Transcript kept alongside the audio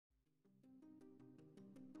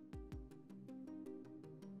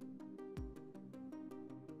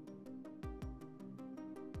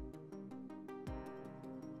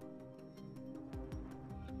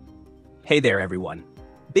Hey there, everyone.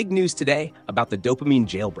 Big news today about the Dopamine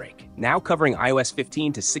Jailbreak, now covering iOS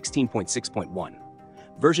 15 to 16.6.1.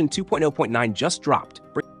 Version 2.0.9 just dropped,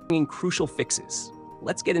 bringing crucial fixes.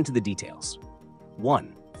 Let's get into the details.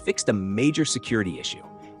 1. Fixed a major security issue.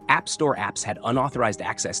 App Store apps had unauthorized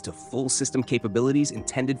access to full system capabilities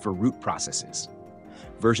intended for root processes.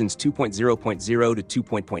 Versions 2.0.0 to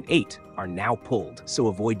 2.0.8 are now pulled, so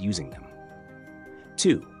avoid using them.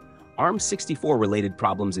 2. ARM64-related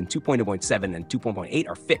problems in 2.0.7 and 2.0.8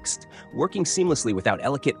 are fixed, working seamlessly without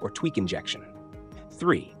ellekit or tweak injection.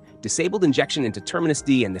 3. Disabled injection into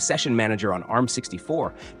terminusd and nesessionmanager on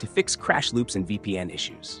ARM64 to fix crash loops and VPN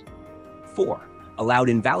issues. 4. Allowed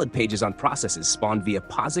invalid pages on processes spawned via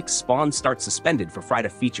POSIX spawn start suspended for Frida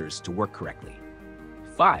features to work correctly.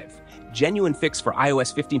 5. Genuine fix for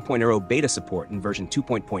iOS 15.0 beta support in version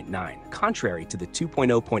 2.0.9, contrary to the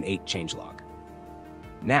 2.0.8 changelog.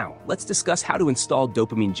 Now, let's discuss how to install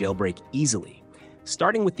Dopamine Jailbreak easily.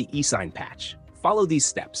 Starting with the Esign patch. Follow these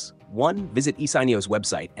steps. 1. Visit Esignio's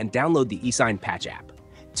website and download the Esign patch app.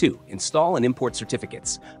 2. Install and import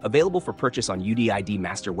certificates, available for purchase on UDID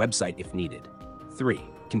master website if needed. 3.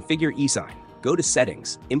 Configure Esign. Go to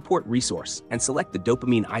Settings, Import Resource, and select the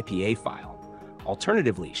Dopamine IPA file.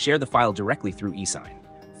 Alternatively, share the file directly through Esign.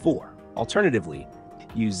 4. Alternatively,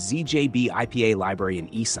 use ZJB IPA library in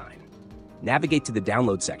Esign. Navigate to the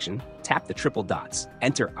download section, tap the triple dots,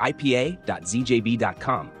 enter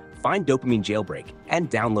ipa.zjb.com, find Dopamine Jailbreak, and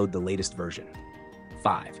download the latest version.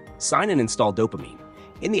 5. Sign and install Dopamine.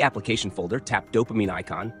 In the application folder, tap Dopamine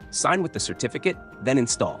icon, sign with the certificate, then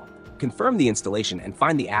install. Confirm the installation and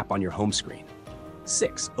find the app on your home screen.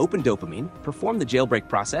 6. Open Dopamine, perform the jailbreak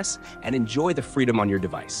process, and enjoy the freedom on your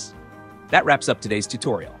device. That wraps up today's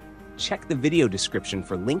tutorial. Check the video description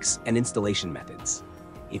for links and installation methods.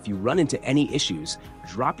 If you run into any issues,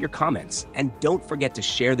 drop your comments and don't forget to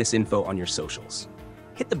share this info on your socials.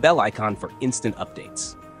 Hit the bell icon for instant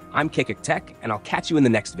updates. I'm Kekik Tech, and I'll catch you in the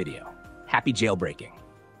next video. Happy jailbreaking!